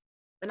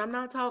 And I'm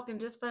not talking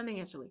just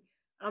financially.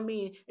 I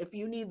mean, if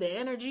you need the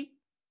energy,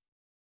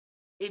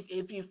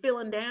 if you're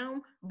feeling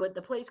down, but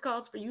the place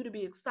calls for you to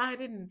be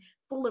excited and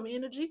full of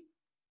energy,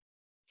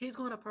 He's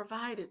going to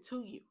provide it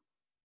to you.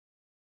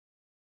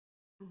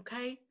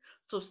 Okay?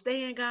 So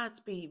stay in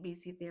Godspeed,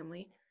 BC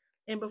family.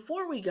 And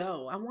before we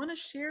go, I want to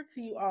share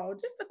to you all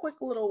just a quick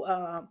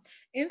little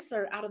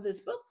insert out of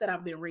this book that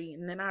I've been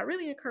reading. And I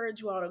really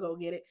encourage you all to go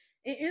get it.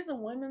 It is a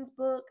women's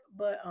book,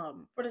 but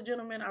for the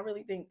gentlemen, I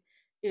really think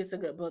it's a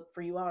good book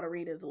for you all to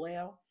read as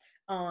well.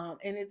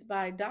 And it's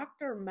by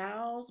Dr.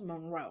 Miles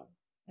Monroe.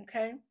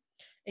 Okay? And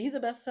he's a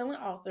best-selling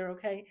author,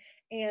 okay?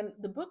 And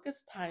the book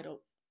is titled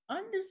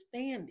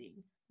Understanding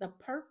the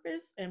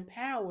Purpose and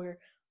Power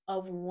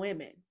of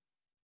Women.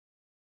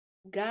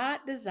 God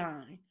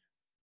designed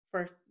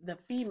for the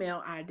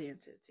female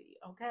identity.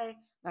 Okay.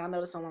 Now I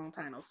know it's a long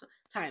title,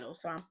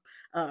 so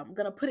I'm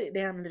gonna put it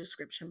down in the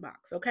description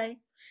box. Okay.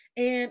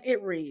 And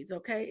it reads,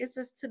 okay, it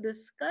says to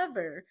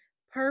discover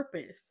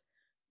purpose,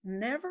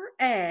 never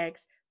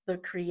ask the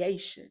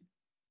creation,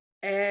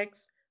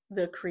 ask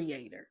the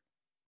creator.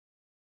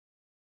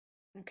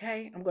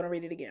 Okay, I'm gonna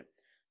read it again.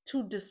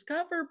 To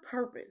discover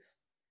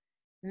purpose,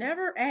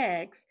 never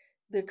ask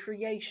the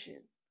creation,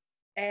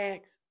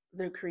 ask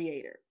the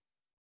creator.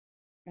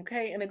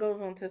 Okay, and it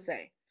goes on to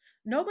say,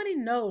 nobody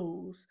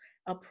knows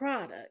a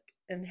product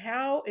and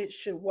how it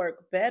should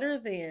work better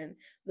than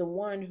the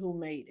one who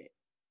made it.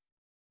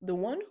 The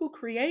one who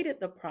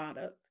created the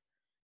product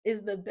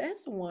is the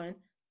best one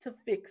to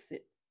fix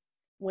it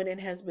when it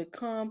has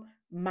become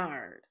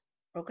marred.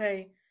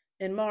 Okay,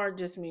 and marred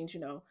just means,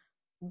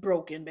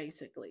 broken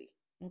basically.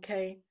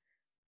 Okay,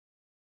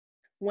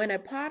 when a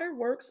potter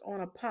works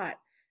on a pot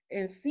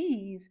and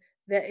sees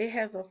that it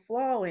has a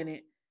flaw in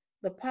it,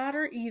 the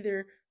potter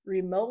either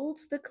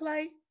remolds the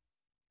clay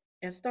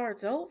and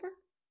starts over,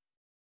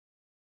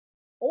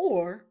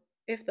 or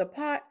if the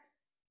pot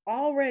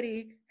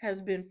already has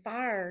been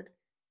fired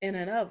in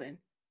an oven,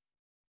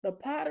 the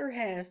potter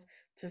has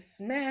to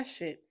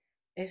smash it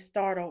and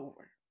start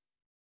over.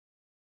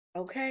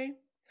 Okay?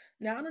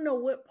 Now, I don't know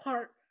what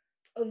part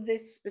of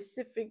this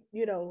specific,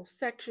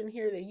 section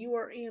here that you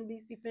are in,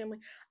 BC family.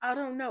 I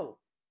don't know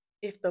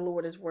if the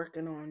Lord is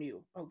working on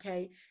you.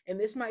 Okay? And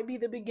this might be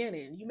the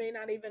beginning. You may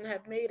not even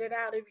have made it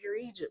out of your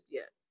Egypt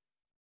yet.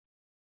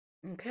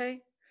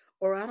 Okay?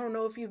 Or I don't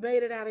know if you've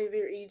made it out of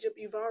your Egypt,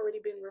 you've already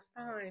been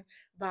refined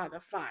by the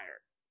fire.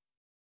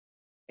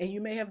 And you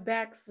may have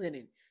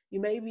backslidden. You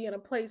may be in a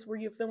place where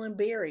you're feeling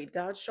buried.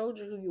 God showed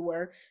you who you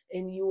were,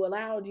 and you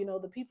allowed,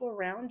 the people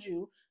around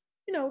you,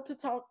 to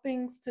talk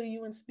things to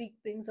you and speak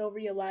things over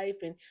your life,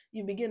 and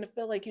you begin to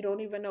feel like you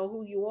don't even know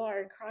who you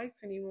are in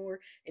Christ anymore.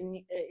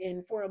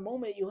 And for a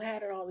moment you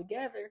had it all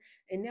together,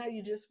 and now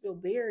you just feel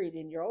buried,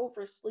 and you're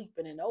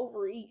oversleeping and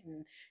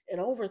overeating and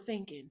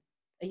overthinking.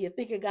 And you're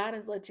thinking God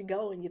has let you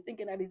go, and you're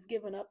thinking that He's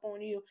given up on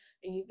you,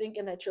 and you're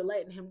thinking that you're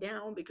letting Him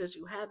down because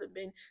you haven't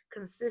been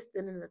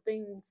consistent in the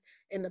things,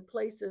 in the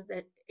places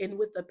that, and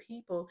with the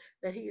people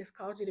that He has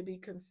called you to be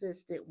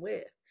consistent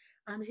with.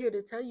 I'm here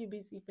to tell you,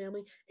 BC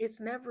family, it's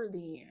never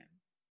the end.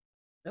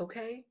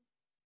 Okay?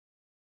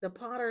 The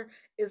potter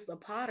is the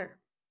potter.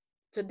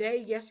 Today,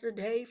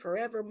 yesterday,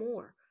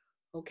 forevermore.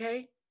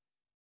 Okay?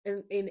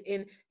 And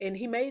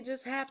he may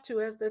just have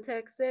to, as the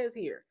text says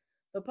here.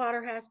 The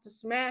potter has to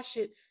smash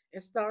it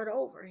and start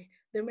over.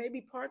 There may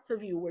be parts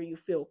of you where you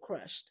feel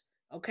crushed.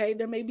 Okay?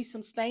 There may be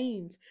some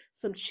stains,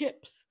 some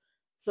chips,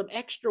 some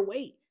extra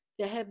weight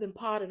that have been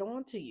potted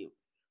onto you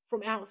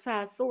from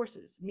outside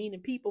sources, meaning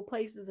people,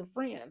 places, and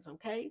friends.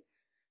 Okay?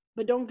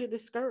 But don't get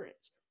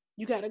discouraged.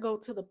 You got to go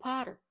to the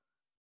potter.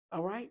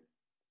 All right?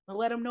 And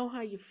let him know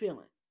how you're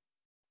feeling.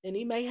 And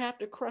he may have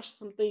to crush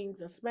some things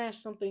and smash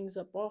some things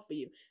up off of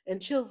you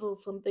and chisel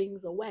some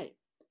things away.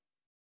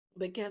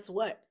 But guess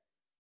what?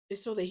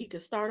 It's so that he can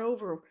start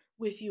over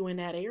with you in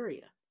that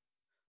area.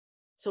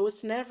 So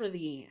it's never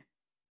the end.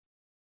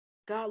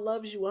 God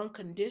loves you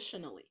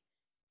unconditionally.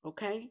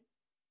 Okay?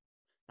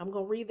 I'm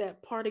going to read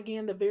that part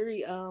again, the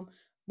very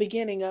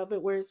beginning of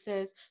it, where it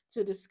says,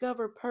 to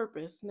discover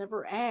purpose,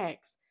 never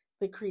ask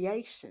the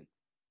creation,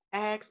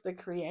 ask the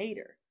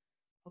creator.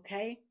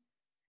 Okay?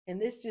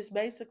 And this just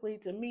basically,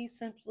 to me,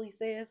 simply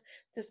says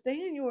to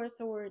stay in your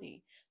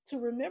authority, to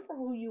remember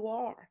who you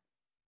are.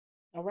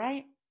 All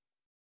right?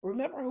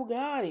 Remember who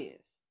God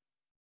is.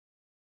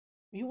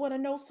 You want to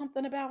know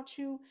something about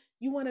you?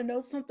 You want to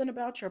know something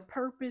about your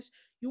purpose?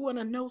 You want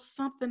to know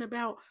something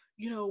about,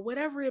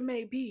 whatever it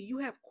may be. You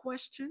have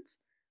questions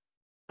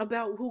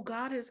about who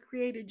God has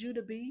created you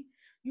to be.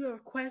 You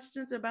have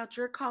questions about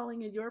your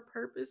calling and your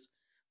purpose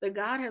that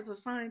God has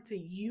assigned to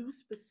you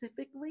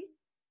specifically.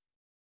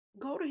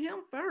 Go to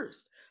Him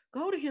first.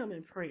 Go to Him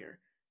in prayer.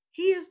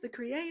 He is the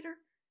creator.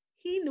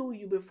 He knew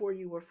you before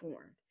you were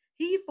formed.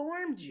 He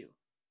formed you.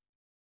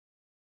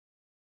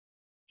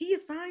 He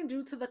assigned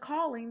you to the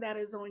calling that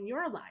is on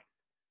your life.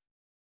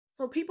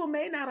 So people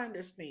may not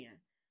understand.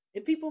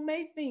 And people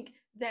may think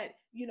that,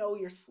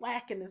 you're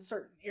slacking in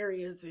certain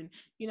areas and,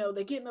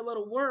 they're getting a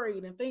little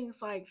worried and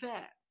things like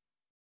that.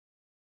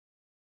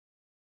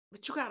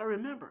 But you got to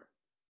remember,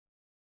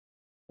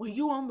 when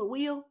you on the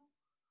wheel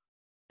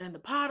and the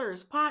potter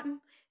is potting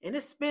and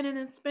it's spinning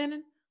and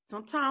spinning,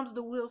 sometimes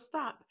the wheel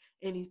stop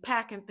and he's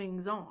packing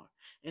things on.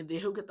 And then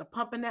he'll get to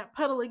pumping that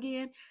pedal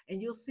again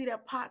and you'll see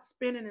that pot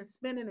spinning and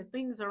spinning and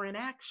things are in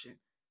action.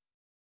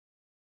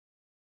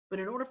 But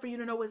in order for you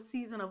to know what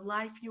season of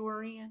life you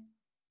are in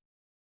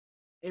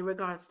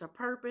regards to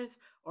purpose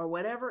or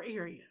whatever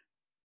area,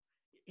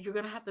 you're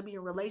going to have to be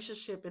in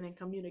relationship and in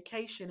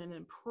communication and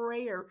in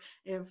prayer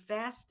and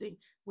fasting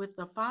with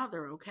the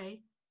Father, okay?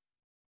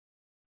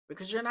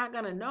 Because you're not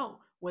going to know.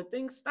 When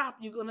things stop,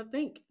 you're going to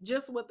think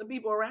just what the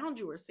people around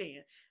you are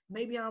saying.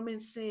 Maybe I'm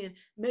in sin.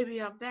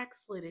 Maybe I've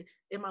backslidden.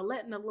 Am I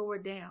letting the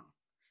Lord down?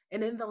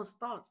 And in those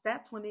thoughts,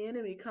 that's when the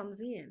enemy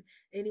comes in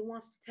and he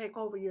wants to take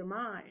over your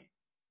mind.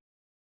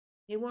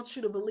 He wants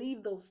you to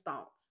believe those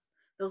thoughts,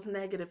 those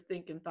negative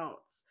thinking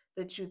thoughts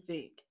that you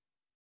think.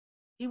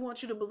 He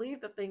wants you to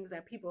believe the things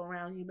that people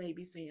around you may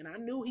be saying. I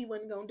knew he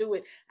wasn't going to do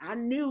it. I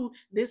knew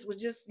this was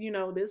just,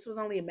 this was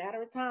only a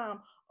matter of time.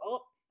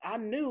 Oh, I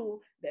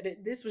knew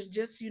that this was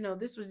just,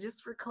 this was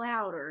just for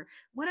clout or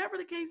whatever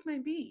the case may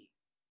be.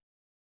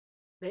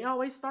 They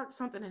always start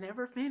something and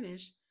never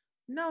finish.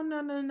 No,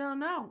 no, no, no,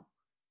 no.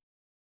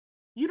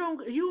 You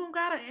don't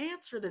got to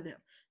answer to them.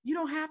 You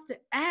don't have to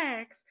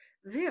ask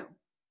them.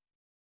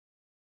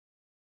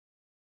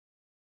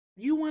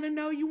 You want to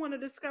know, you want to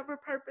discover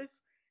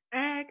purpose?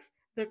 Ask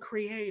the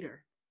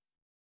Creator.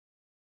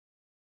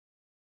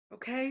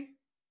 Okay?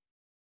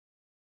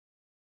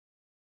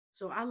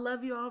 So I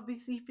love you all,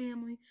 BC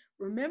family.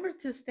 Remember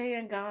to stay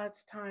in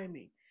God's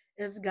timing.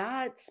 It's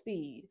God's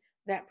speed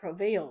that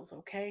prevails,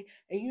 okay?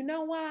 And you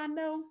know why I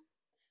know?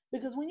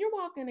 Because when you're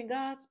walking in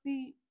God's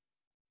speed,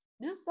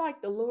 just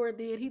like the Lord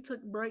did, he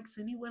took breaks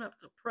and he went up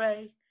to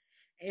pray.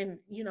 And,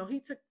 he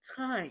took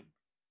time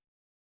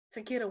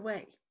to get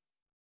away.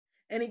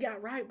 And he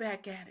got right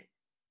back at it.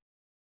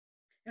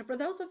 And for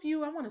those of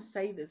you, I want to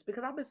say this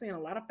because I've been seeing a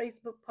lot of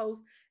Facebook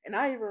posts, and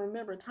I even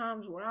remember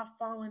times where I've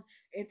fallen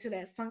into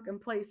that sunken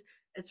place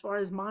as far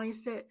as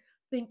mindset,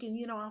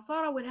 thinking, I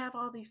thought I would have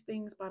all these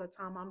things by the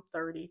time I'm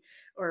 30,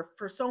 or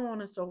for so on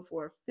and so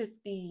forth,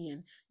 50,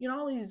 and,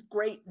 all these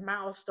great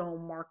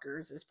milestone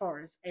markers as far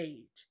as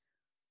age.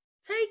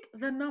 Take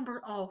the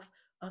number off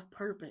of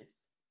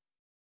purpose.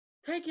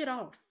 Take it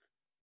off.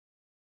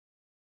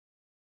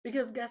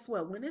 Because guess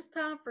what? When it's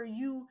time for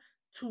you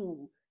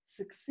to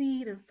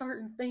succeed in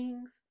certain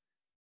things,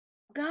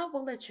 God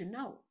will let you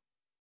know.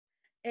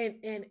 And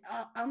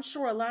I'm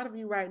sure a lot of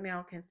you right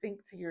now can think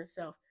to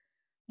yourself,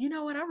 you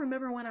know what? I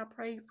remember when I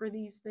prayed for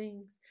these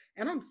things,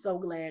 and I'm so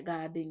glad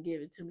God didn't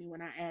give it to me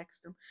when I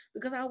asked him,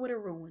 because I would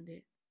have ruined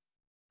it.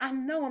 I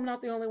know I'm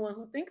not the only one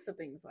who thinks of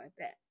things like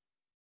that.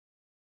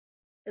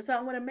 And so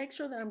I want to make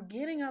sure that I'm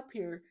getting up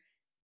here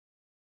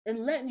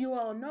and letting you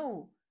all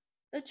know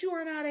that you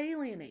are not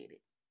alienated.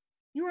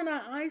 You are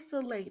not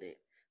isolated.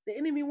 The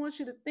enemy wants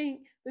you to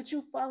think that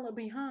you've fallen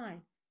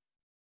behind.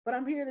 But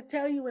I'm here to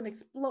tell you and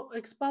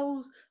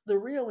expose the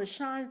real and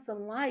shine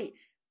some light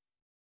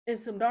in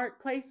some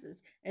dark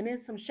places and in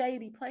some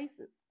shady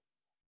places.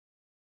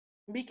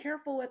 Be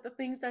careful with the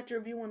things that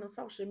you're viewing on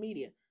social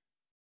media.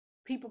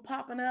 People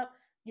popping up,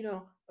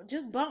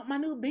 just bought my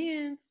new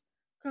Benz.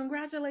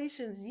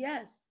 Congratulations,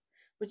 yes.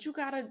 But you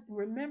got to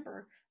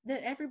remember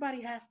that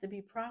everybody has to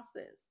be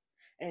processed.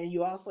 And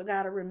you also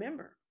got to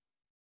remember,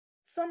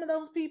 some of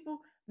those people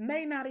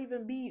may not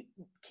even be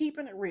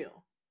keeping it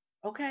real.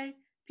 Okay?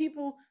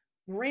 People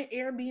rent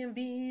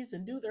Airbnbs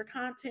and do their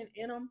content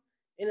in them,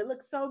 and it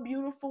looks so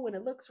beautiful and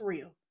it looks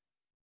real.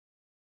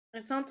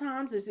 And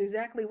sometimes it's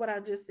exactly what I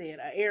just said,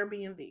 an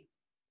Airbnb.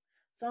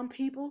 Some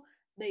people,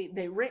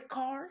 they rent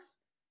cars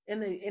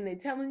and they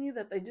telling you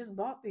that they just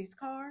bought these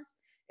cars,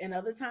 and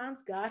other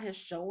times God has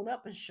shown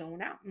up and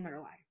shown out in their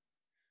life.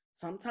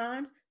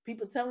 Sometimes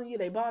people telling you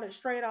they bought it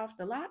straight off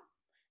the lot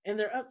and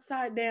they're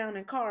upside down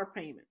in car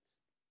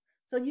payments.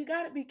 So you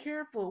got to be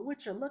careful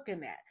what you're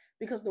looking at,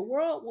 because the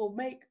world will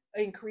make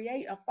and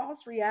create a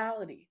false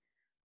reality.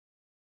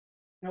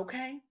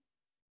 Okay?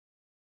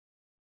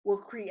 Will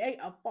create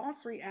a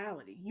false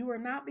reality. You are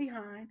not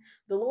behind.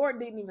 The Lord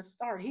didn't even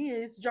start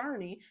his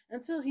journey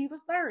until he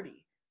was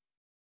 30.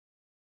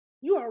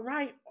 You are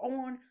right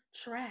on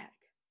track.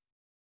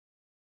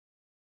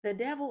 The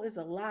devil is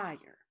a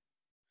liar.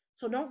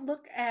 So don't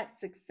look at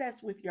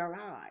success with your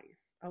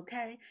eyes,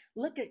 okay?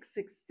 Look at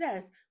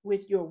success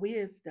with your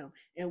wisdom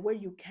and where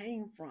you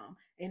came from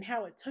and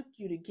how it took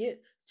you to get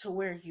to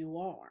where you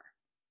are.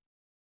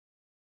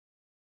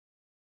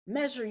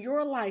 Measure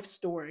your life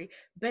story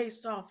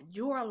based off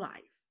your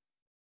life,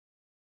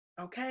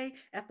 okay?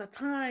 At the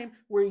time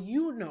where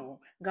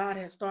God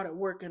has started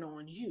working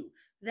on you.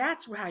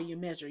 That's how you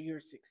measure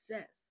your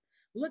success.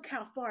 Look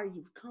how far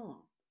you've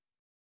come.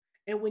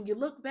 And when you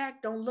look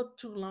back, don't look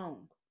too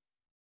long.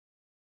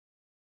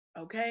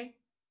 Okay?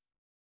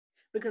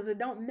 because it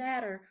don't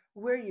matter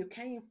where you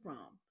came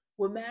from.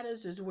 What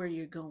matters is where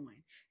you're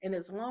going. And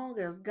as long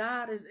as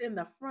God is in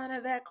the front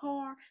of that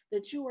car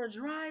that you are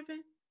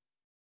driving,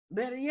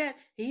 better yet,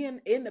 he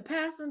in the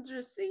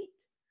passenger seat,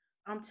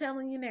 I'm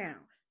telling you now,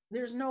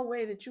 there's no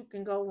way that you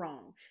can go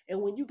wrong.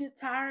 And when you get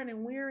tired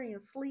and weary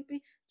and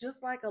sleepy,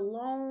 just like a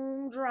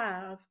long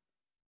drive,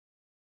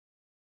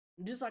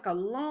 just like a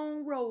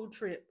long road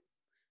trip,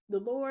 the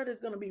Lord is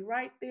going to be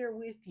right there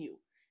with you.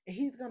 And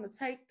he's going to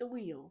take the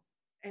wheel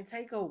and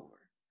take over.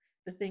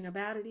 The thing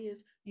about it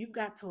is, you've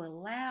got to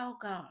allow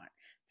God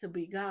to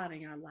be God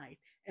in your life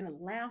and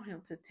allow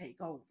him to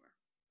take over.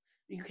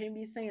 You can't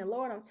be saying,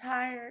 Lord, I'm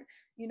tired.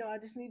 I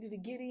just needed to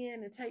get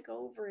in and take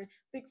over and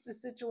fix the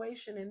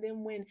situation. And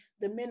then when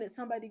the minute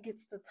somebody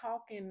gets to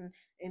talking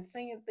and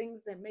saying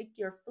things that make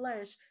your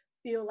flesh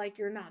feel like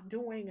you're not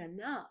doing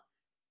enough,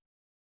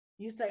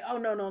 you say, oh,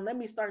 no, no, let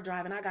me start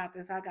driving. I got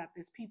this. I got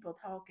this. People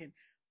talking.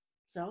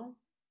 So,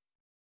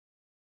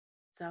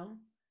 so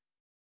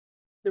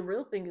the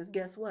real thing is,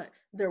 guess what?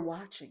 They're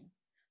watching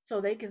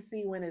so they can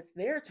see when it's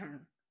their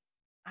turn.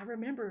 I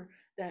remember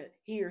that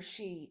he or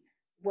she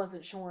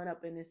wasn't showing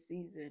up in this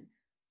season.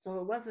 So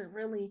it wasn't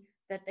really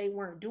that they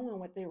weren't doing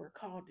what they were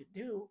called to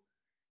do.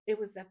 It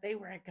was that they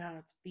were at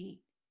God's feet.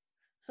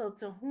 So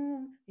to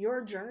whom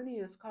your journey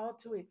is called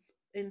to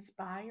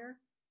inspire,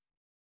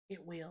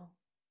 it will.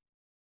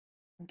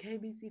 Okay,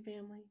 BC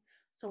family?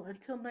 So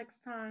until next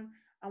time,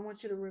 I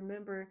want you to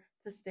remember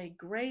to stay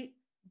great,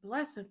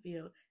 blessed, and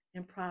filled,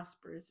 and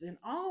prosperous, and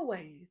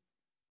always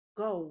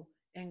go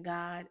in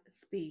God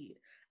speed.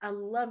 I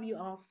love you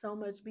all so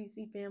much,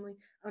 BC family.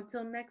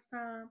 Until next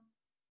time,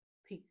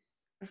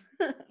 peace.